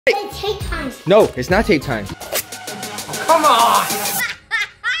Hey, tape time. No, it's not tape time. Oh, come on.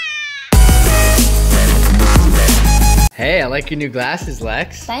 Hey, I like your new glasses,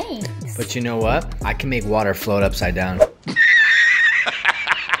 Lex. Thanks. But you know what? I can make water float upside down.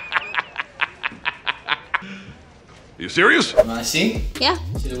 You serious? You wanna see? Yeah.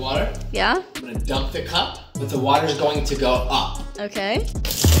 See the water? Yeah. I'm gonna dump the cup, but the water's going to go up. Okay.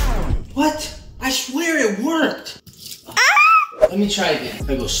 What? I swear it worked. Ah! Let me try again.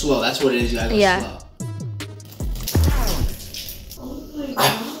 I go slow. That's what it is. You gotta go slow. Oh my God. I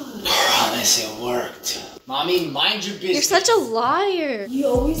promise it worked. Mommy, mind your business. You're such a liar. You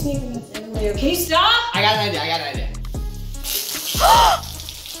always make me later. Can you stop? I got an idea.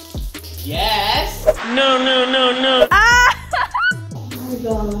 Yes. No. Oh my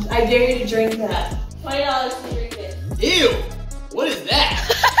gosh. I dare you to drink that. $20 to drink it. Ew. What is that?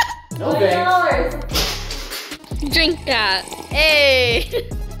 No thanks. $20. Drink that. Hey.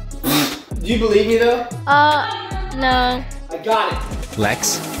 Do you believe me though? No. I got it.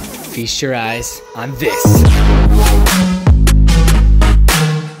 Lex, feast your eyes on this.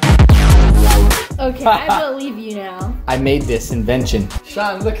 Okay, I believe you now. I made this invention.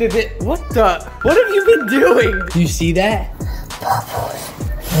 Sean, look at it. What have you been doing? Do you see that?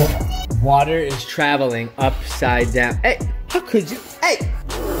 Water is traveling upside down. Hey, how could you? Hey!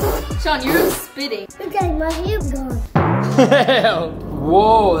 Sean, you're spitting. Look at my hair gone.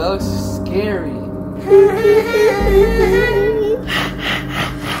 Whoa, that looks scary.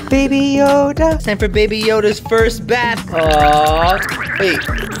 Baby Yoda. Time for Baby Yoda's first bath. Aww. Wait.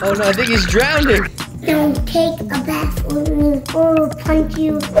 Oh no, I think he's drowning. Don't take a bath with me or I'll punch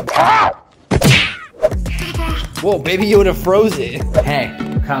you. Whoa, Baby Yoda froze it. Hey,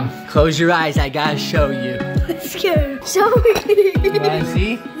 come. Close your eyes. I gotta show you. I'm scared. Show me. You wanna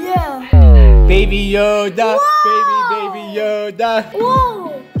see? Yeah. Baby Yoda. Whoa. Baby Yoda.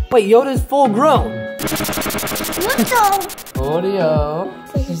 Whoa. Wait, Yoda's full grown. What the? Audio.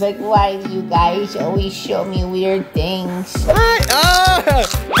 She's like, why do you guys always show me weird things? Hey!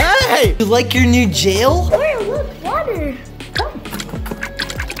 Hey! You like your new jail? Where? Look, water. Come.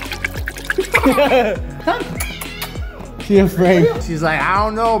 She's afraid. She's like, I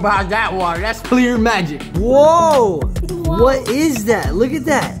don't know about that water. That's clear magic. Whoa! What is that? Look at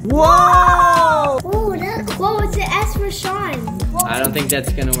that. Whoa! Oh, that's whoa, it's an S for Sean. Whoa. I don't think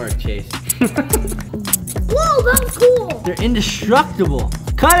that's gonna work, Chase. Whoa, that's cool. They're indestructible.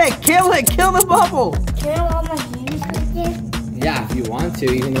 Cut it, kill the bubble. Can I want my hands right there? Yeah, if you want to,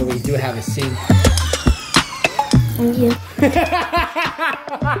 even though we do have a sink. Thank you.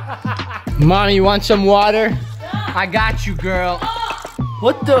 Mommy, you want some water? I got you, girl.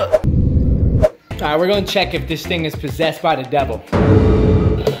 What the? All right, we're gonna check if this thing is possessed by the devil.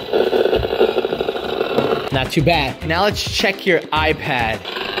 Not too bad. Now let's check your iPad.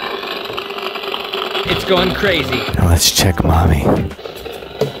 It's going crazy. Now let's check Mommy.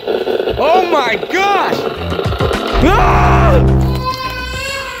 Oh my gosh! Ah!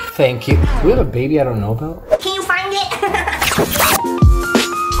 Thank you. Do we have a baby I don't know about? Can you find it?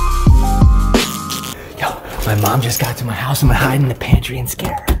 Yo, my mom just got to my house. I'm gonna hide in the pantry and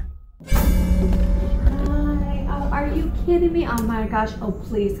scare her. Hi. Oh, are you kidding me? Oh my gosh. Oh,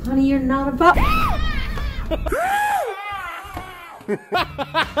 please, honey, you're not about.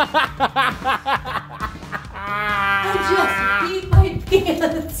 I just peed my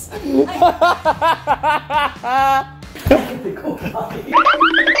pants.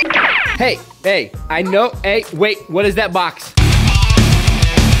 Hey, I know. Hey, wait, what is that box?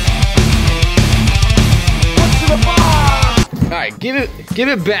 What's in the box? All right, give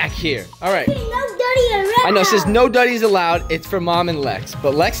it back here. All right. No dirty around. I know it says no duddies allowed. It's for Mom and Lex,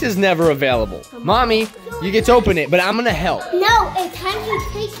 but Lex is never available. Mommy, you get to open it, but I'm gonna help. No, it's time to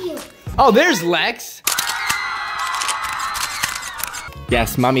take you. Oh, there's Lex.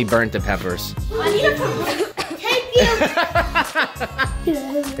 Yes, Mommy burnt the peppers. I need a take you.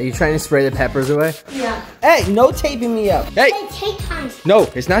 Are you trying to spray the peppers away? Yeah. Hey, no taping me up. Hey. Hey, take time. No,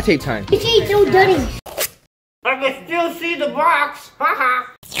 it's not tape time. You say no dirty. I can still see the box. Oh,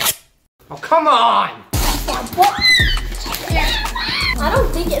 come on. I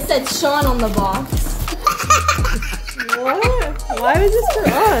don't think it said Sean on the box. What? Why is this for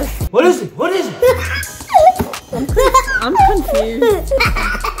us? What is it? What is it? I'm confused.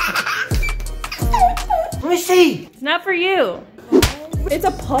 Let me see. It's not for you. It's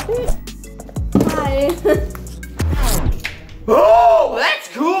a puppet? Hi. Oh, that's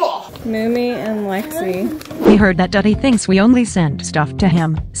cool. Mimi and Lexi. We heard that Duddy thinks we only send stuff to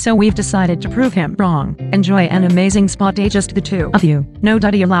him, so we've decided to prove him wrong. Enjoy an amazing spa day, just the two of you. No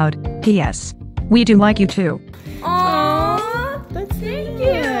Duddy allowed. P.S. We do like you too. Aww, that's thank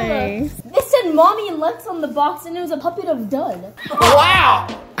you. said Mommy and Lex on the box, and it was a puppet of Dud. Wow!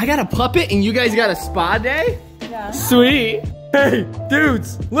 I got a puppet and you guys got a spa day? Yeah. Sweet. Hey,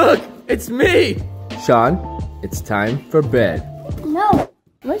 dudes, look, it's me. Sean, it's time for bed. No.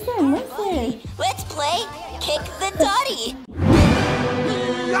 Listen. Let's play Kick the Dottie.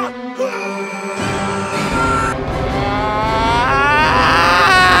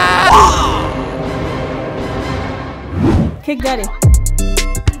 Kick Daddy.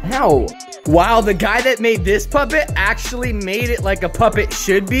 How? Wow, the guy that made this puppet actually made it like a puppet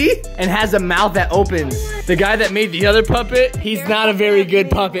should be and has a mouth that opens. The guy that made the other puppet, he's not a very good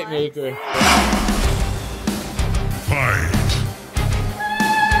puppet maker. Fight.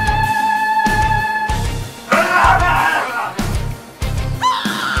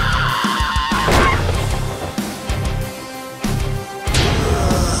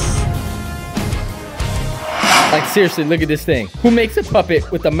 Like seriously, look at this thing. Who makes a puppet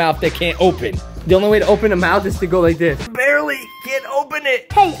with a mouth that can't open? The only way to open a mouth is to go like this. Barely can't open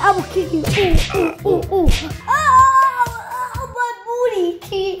it. Hey, I will kick you. Ooh. Oh, my booty.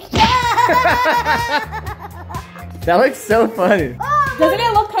 That looks so funny. Doesn't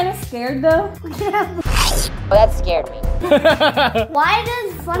it look kind of scared though? Oh, that scared me. Why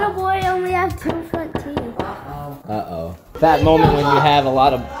does Funna Boy only have 2 front teeth? Uh-oh. That moment when you have a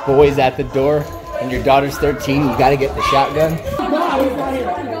lot of boys at the door and your daughter's 13, you gotta get the shotgun.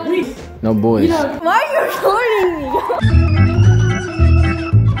 No boys. Why are you recording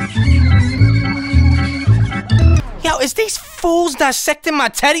me? Yo, is these fools dissecting my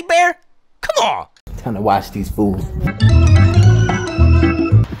teddy bear? Come on. Time to watch these fools.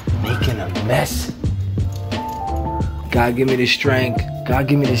 Making a mess. God give me the strength. God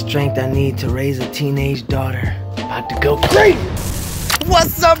give me the strength I need to raise a teenage daughter. About to go crazy.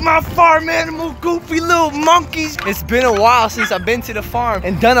 What's up, my farm animal, goofy little monkeys? It's been a while since I've been to the farm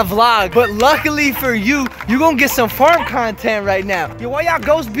and done a vlog, but luckily for you, you're gonna get some farm content right now. Yo, why y'all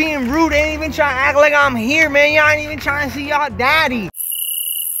ghosts being rude? Ain't even trying to act like I'm here, man. Y'all ain't even trying to see y'all daddy.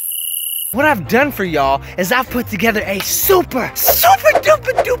 What I've done for y'all is I've put together a super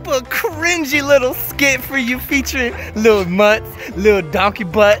duper cringy little skit for you featuring little mutts, little donkey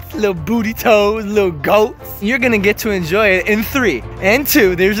butts, little booty toes, little goats. You're gonna get to enjoy it in 3 and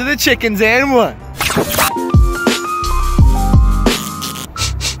 2. There's the chickens and 1.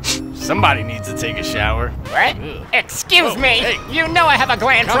 Somebody needs to take a shower. What? Excuse me. Hey. You know I have a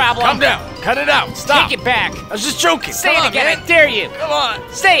gland problem. Calm down. Cut it out. Stop. Take it back. I was just joking. Say Come it on, again. man. I dare you. Come on.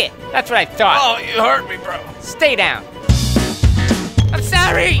 Say it. That's what I thought. Oh, you hurt me, bro. Stay down. I'm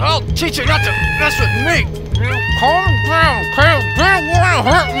sorry. I'll teach you not to mess with me. Calm down. Calm down. Won't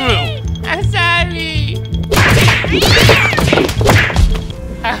hurt you. I'm sorry.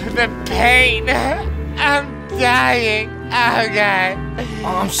 The pain. I'm dying. Oh, God.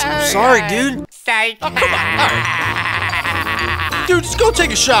 Oh, I'm so sorry, dude. Psych. Oh, come on. Dude, just go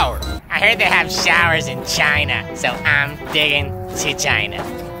take a shower. I heard they have showers in China, so I'm digging to China.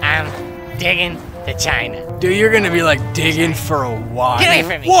 I'm digging to China. Dude, you're gonna be like digging for a while. Get away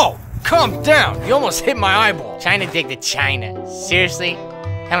from me. Whoa, calm down. You almost hit my eyeball. Trying to dig to China. Seriously?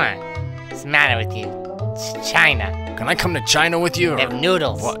 Come on. What's the matter with you? It's China. Can I come to China with you? They have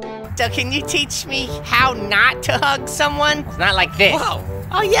noodles. What? So can you teach me how not to hug someone? It's not like this. Whoa.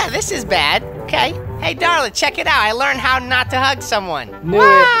 Oh yeah, this is bad. Okay. Hey, darling, check it out. I learned how not to hug someone. Knew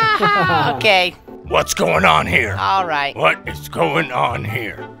it. Okay. What's going on here? All right. What is going on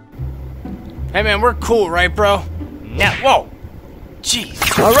here? Hey, man, we're cool, right, bro? No. Whoa. Jeez.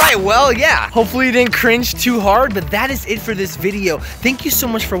 All right, well, yeah. Hopefully you didn't cringe too hard, but that is it for this video. Thank you so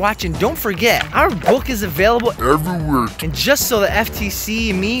much for watching. Don't forget, our book is available everywhere. And just so the FTC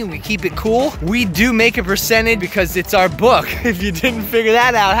and me, we keep it cool, we do make a percentage because it's our book. If you didn't figure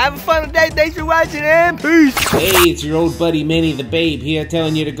that out, have a fun day. Thanks for watching, and peace. Hey, it's your old buddy Manny the Babe here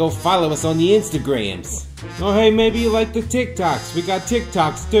telling you to go follow us on the Instagrams. Oh, hey, maybe you like the TikToks. We got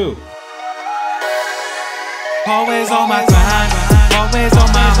TikToks, too. Always on my grind, always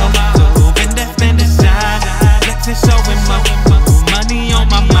on my hustle. Been the shine, flexing, showing my money on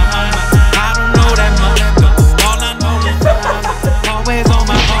my mind. I don't know that much, though. All I know is always on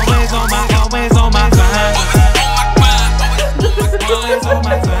my grind. Always on my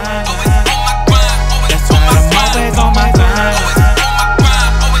grind. That's why I'm always on my grind.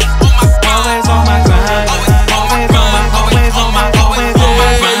 Always on my grind. Always on my grind.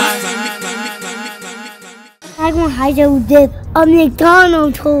 I'm gonna hide you dip a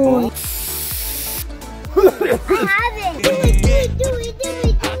McDonald's toy. I have it. Do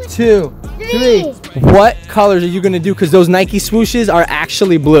it. 2, Me. What colors are you gonna do? Because those Nike swooshes are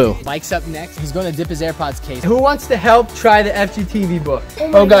actually blue. Mike's up next. He's gonna dip his AirPods case. Who wants to help try the FGTV book?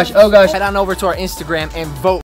 Oh gosh, oh gosh. Head on over to our Instagram and vote